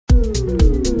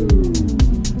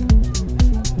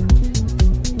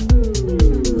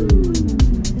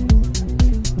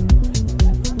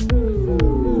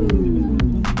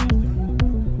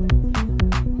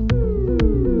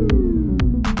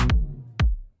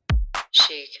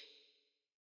Chic.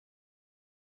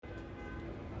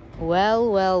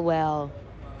 Well.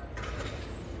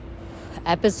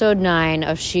 Episode 9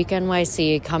 of Chic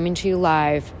NYC coming to you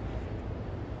live.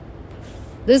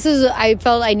 I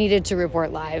felt I needed to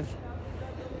report live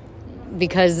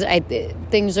because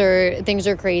things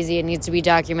are crazy. It needs to be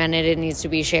documented. It needs to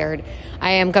be shared.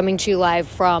 I am coming to you live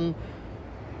from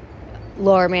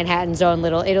Lower Manhattan Zone,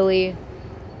 Little Italy,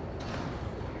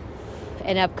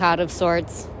 an Epcot of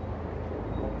sorts,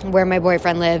 where my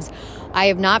boyfriend lives. I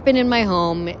have not been in my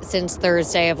home since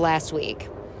Thursday of last week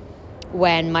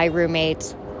when my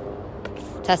roommate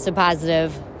tested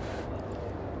positive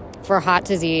for heart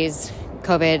disease,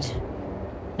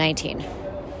 COVID-19.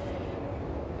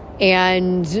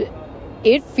 And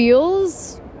it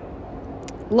feels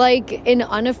like an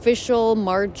unofficial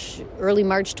early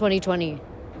March 2020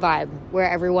 vibe where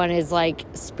everyone is like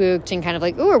spooked and kind of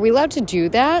like, oh, are we allowed to do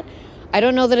that? I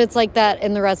don't know that it's like that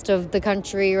in the rest of the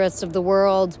country, rest of the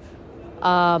world.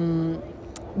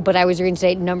 But I was reading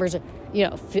today numbers, up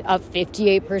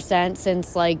 58%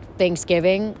 since like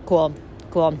Thanksgiving. Cool.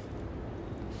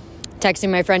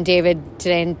 Texting my friend David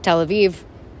today in Tel Aviv.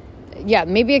 Yeah,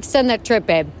 maybe extend that trip,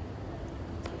 babe.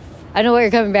 I know what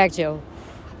you're coming back to.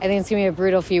 I think it's going to be a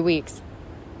brutal few weeks.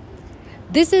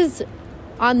 This is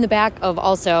on the back of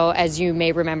also, as you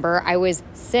may remember, I was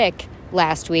sick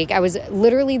last week. I was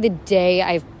literally the day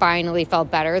I finally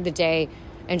felt better,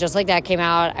 and Just Like That came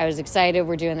out. I was excited.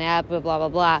 We're doing that, blah, blah, blah,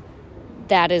 blah.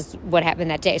 That is what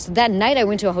happened that day. So that night I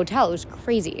went to a hotel. It was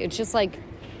crazy. It's just like,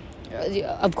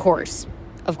 of course.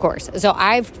 So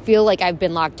I feel like I've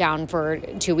been locked down for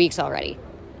 2 weeks already.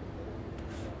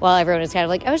 While everyone is kind of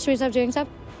like, oh, should we stop doing stuff?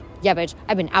 Yeah, bitch,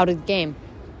 I've been out of the game.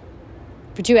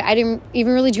 For 2 weeks. I didn't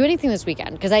even really do anything this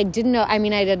weekend because I didn't know. I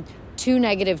mean, I did 2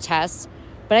 negative tests,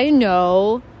 but I didn't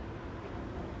know.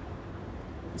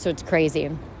 So it's crazy.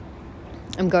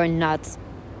 I'm going nuts.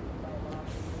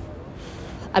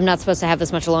 I'm not supposed to have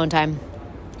this much alone time.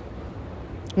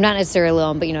 I'm not necessarily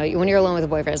alone, but when you're alone with a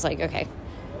boyfriend, it's like, okay.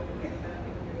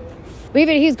 But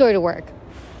even he's going to work.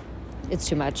 It's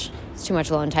too much. It's too much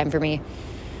alone time for me.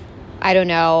 I don't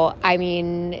know. I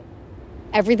mean,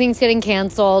 everything's getting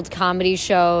canceled. Comedy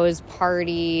shows,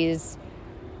 parties.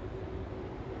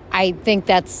 I think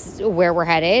that's where we're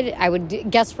headed. I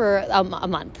would guess for a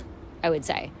month, I would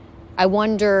say. I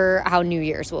wonder how New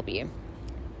Year's will be.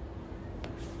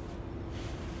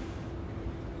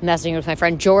 Messaging with my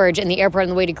friend George in the airport on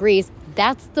the way to Greece.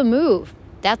 That's the move.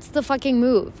 That's the fucking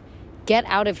move. Get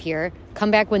out of here.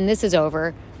 Come back when this is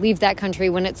over. Leave that country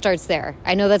when it starts there.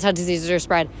 I know that's how diseases are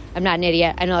spread. I'm not an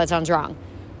idiot. I know that sounds wrong.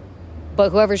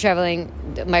 But whoever's traveling,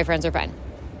 my friends are fine.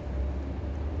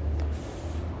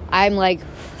 I'm like,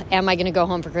 am I going to go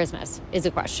home for Christmas? Is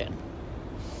a question.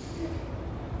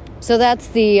 So that's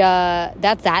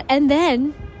that. And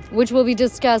then, which will be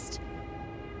discussed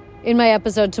in my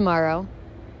episode tomorrow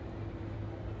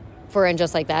for And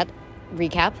Just Like That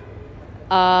recap,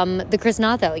 the Chris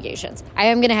Noth allegations. I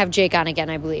am going to have Jake on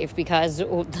again, I believe, because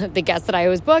the guest that I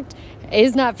was booked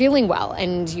is not feeling well.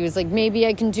 And he was like, maybe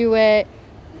I can do it,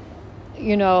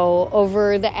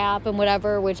 over the app and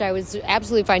whatever, which I was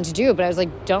absolutely fine to do. But I was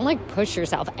like, don't push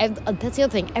yourself. That's the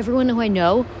other thing. Everyone who I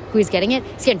know who is getting it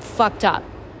is getting fucked up.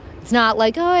 It's not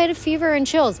like, oh, I had a fever and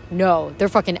chills. No, they're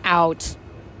fucking out.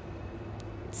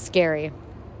 It's scary.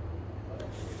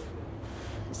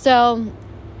 So,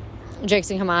 Jake's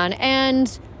gonna come on,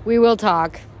 and we will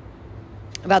talk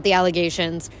about the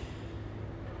allegations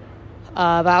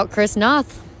about Chris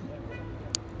Noth.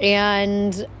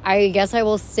 And I guess I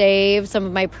will save some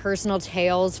of my personal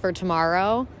tales for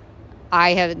tomorrow.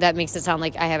 That makes it sound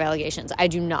like I have allegations. I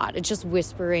do not. It's just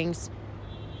whisperings.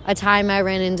 A time I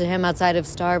ran into him outside of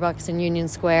Starbucks in Union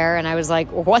Square, and I was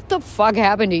like, what the fuck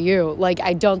happened to you?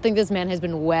 I don't think this man has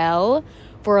been well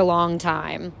for a long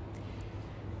time.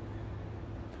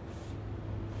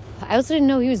 I also didn't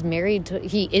know he is married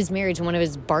to one of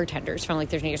his bartenders from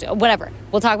 13 years ago. Whatever.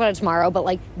 We'll talk about it tomorrow,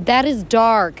 but that is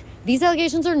dark. These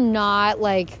allegations are not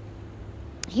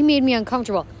he made me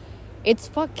uncomfortable. It's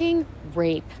fucking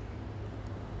rape.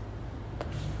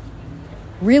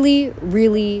 Really,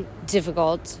 really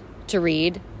difficult to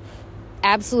read.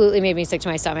 Absolutely made me sick to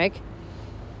my stomach.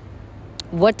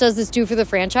 What does this do for the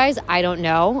franchise? I don't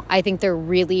know. I think they're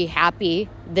really happy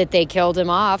that they killed him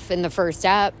off in the first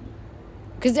step.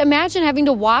 Because imagine having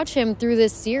to watch him through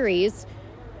this series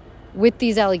with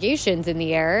these allegations in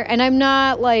the air. And I'm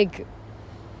not let's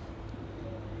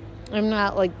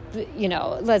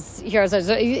hear ourselves.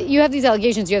 You have these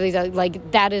allegations,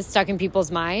 that is stuck in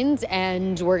people's minds,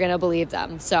 and we're going to believe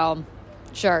them. So,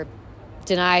 sure,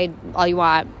 deny all you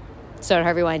want. So did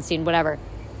Harvey Weinstein, whatever.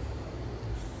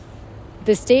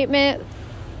 The statement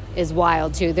is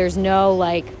wild too. There's no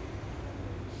like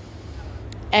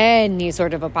any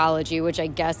sort of apology, which I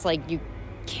guess like you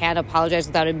can't apologize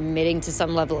without admitting to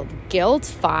some level of guilt,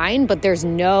 fine, but there's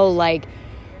no like,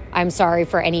 I'm sorry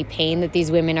for any pain that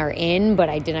these women are in, but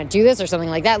I did not do this or something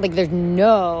like that. Like there's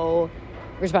no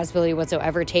responsibility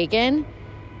whatsoever taken.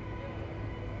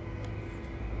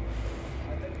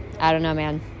 I don't know,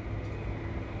 man.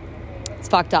 It's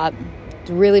fucked up.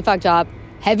 It's really fucked up.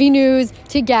 Heavy news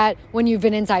to get when you've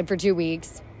been inside for 2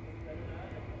 weeks.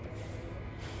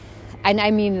 And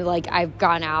I mean, like, I've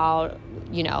gone out,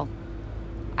 you know,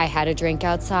 I had a drink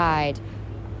outside.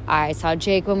 I saw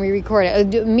Jake when we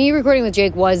recorded. Me recording with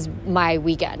Jake was my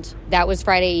weekend. That was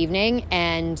Friday evening,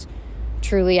 and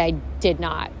truly I did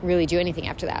not really do anything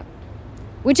after that.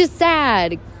 Which is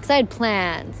sad, because I had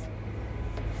plans.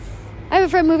 I have a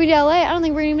friend moving to LA. I don't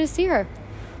think we're even going to see her.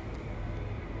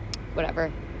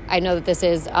 Whatever. I know that this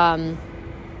is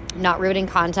not riveting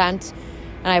content,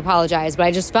 and I apologize, but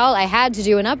I just felt I had to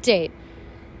do an update.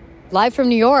 Live from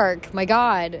New York. My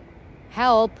God.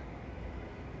 Help.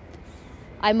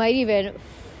 I might even...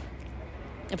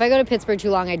 If I go to Pittsburgh too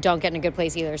long, I don't get in a good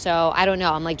place either. So, I don't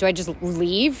know. I'm like, do I just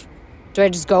leave? Do I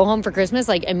just go home for Christmas,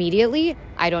 like, immediately?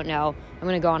 I don't know. I'm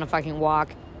going to go on a fucking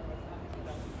walk.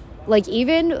 Like,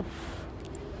 even...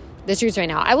 The streets right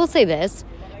now. I will say this.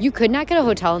 You could not get a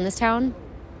hotel in this town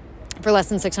for less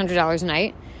than $600 a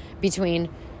night between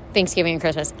Thanksgiving and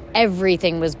Christmas.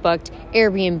 Everything was booked.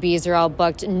 Airbnbs are all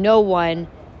booked. No one...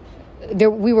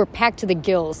 we were packed to the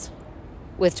gills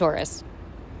with tourists.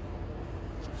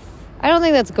 I don't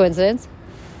think that's a coincidence.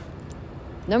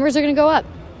 Numbers are going to go up.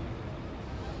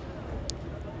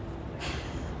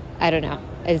 I don't know.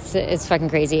 It's fucking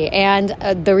crazy. And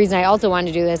the reason I also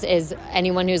wanted to do this is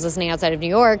anyone who's listening outside of New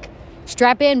York,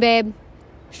 strap in, babe.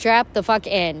 Strap the fuck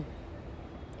in.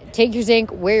 Take your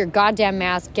zinc, wear your goddamn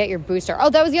mask, get your booster. Oh,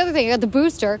 that was the other thing. I got the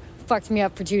booster. Fucked me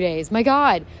up for 2 days. My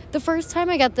God. The first time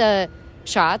I got the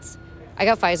shots, I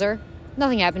got Pfizer.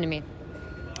 Nothing happened to me.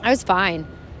 I was fine.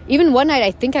 Even one night,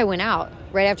 I think I went out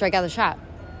right after I got the shot.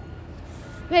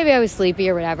 Maybe I was sleepy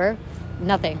or whatever.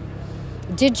 Nothing.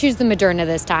 Did choose the Moderna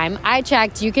this time. I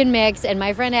checked. You can mix. And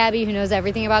my friend Abby, who knows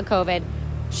everything about COVID,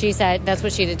 she said that's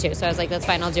what she did too. So I was like, that's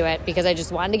fine. I'll do it. Because I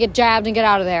just wanted to get jabbed and get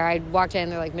out of there. I walked in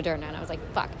and they're like, Moderna. And I was like,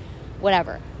 fuck.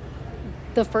 Whatever.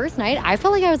 The first night, I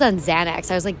felt like I was on Xanax.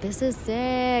 I was like, this is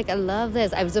sick. I love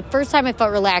this. It was the first time I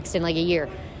felt relaxed in like a year.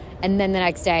 And then the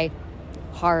next day,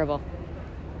 horrible.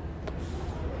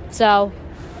 So,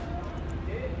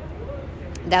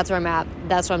 that's where I'm at.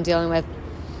 That's what I'm dealing with.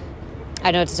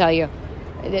 I know what to tell you.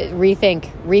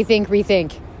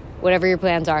 Rethink. Whatever your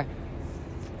plans are.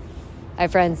 I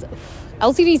have friends.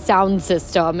 LCD Sound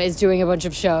System is doing a bunch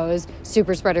of shows,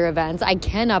 super spreader events. I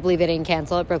cannot believe they didn't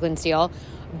cancel at Brooklyn Steel.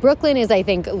 Brooklyn is, I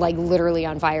think, like literally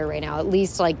on fire right now, at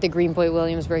least like the Greenpoint,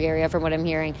 Williamsburg area from what I'm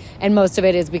hearing. And most of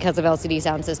it is because of LCD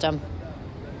Sound System.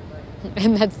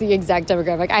 And that's the exact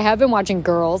demographic. I have been watching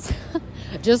Girls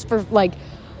just for like,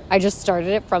 I just started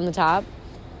it from the top.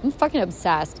 I'm fucking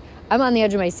obsessed. I'm on the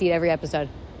edge of my seat every episode.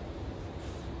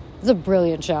 It's a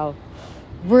brilliant show.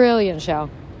 Brilliant show.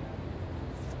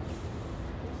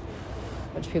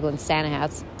 Bunch of people in Santa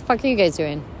hats. What the fuck are you guys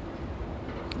doing?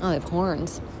 Oh, they have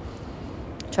horns.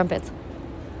 Trumpets.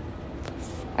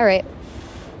 All right.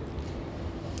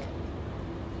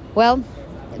 Well,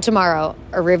 tomorrow,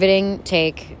 a riveting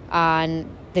take on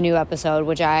the new episode,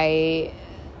 which I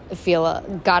feel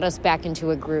got us back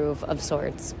into a groove of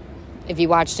sorts. If you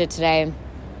watched it today,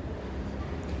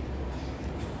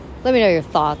 let me know your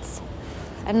thoughts.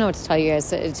 I don't know what to tell you guys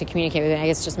to communicate with me. I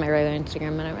guess just my regular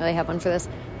Instagram. I don't really have one for this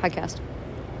podcast.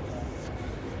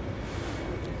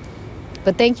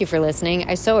 But thank you for listening.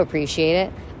 I so appreciate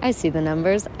it. I see the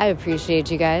numbers. I appreciate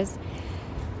you guys.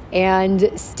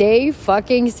 And stay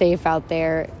fucking safe out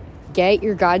there. Get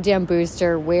your goddamn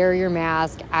booster. Wear your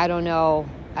mask. I don't know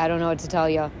what to tell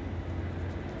you.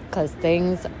 Because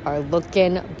things are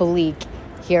looking bleak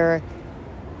here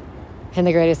in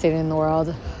the greatest city in the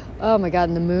world. Oh my God,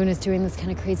 and the moon is doing this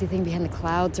kind of crazy thing behind the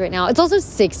clouds right now. It's also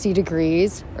 60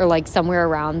 degrees or like somewhere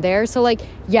around there. So like,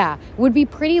 yeah, it would be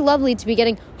pretty lovely to be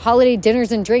getting holiday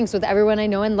dinners and drinks with everyone I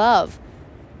know and love.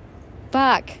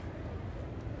 Fuck.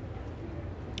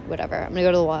 Whatever. I'm going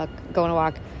to go on a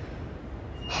walk.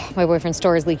 My boyfriend's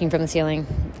store is leaking from the ceiling.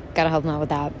 Got to help him out with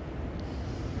that.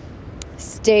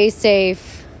 Stay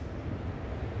safe,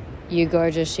 you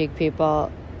gorgeous chic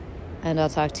people. And I'll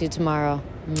talk to you tomorrow.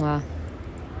 Mwah.